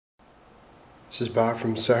This is Bob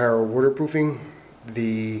from Sahara Waterproofing.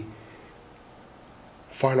 The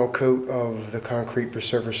final coat of the concrete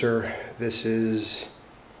resurfacer. This is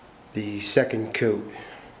the second coat.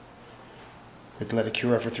 We let it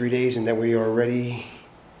cure out for 3 days and then we are ready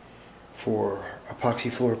for epoxy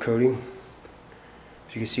floor coating.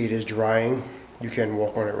 As you can see, it is drying. You can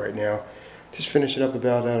walk on it right now. Just finished it up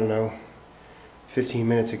about, I don't know, 15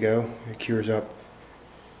 minutes ago. It cures up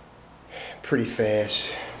pretty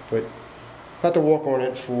fast, but have to walk on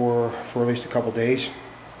it for at least a couple days.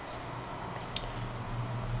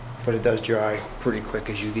 But it does dry pretty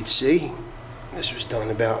quick, as you can see. This was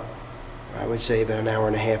done about, I would say, about an hour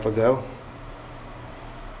and a half ago.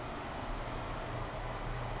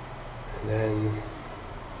 And then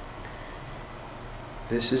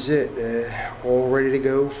this is it, all ready to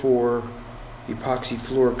go for epoxy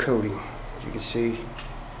floor coating. As you can see,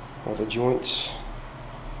 all the joints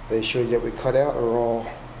they showed you that we cut out are all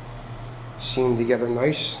seamed together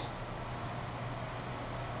nice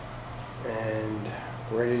and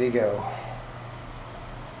ready to go.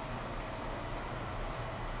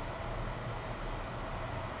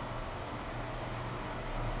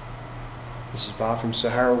 This is Bob from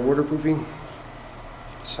Sahara Waterproofing,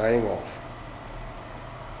 signing off.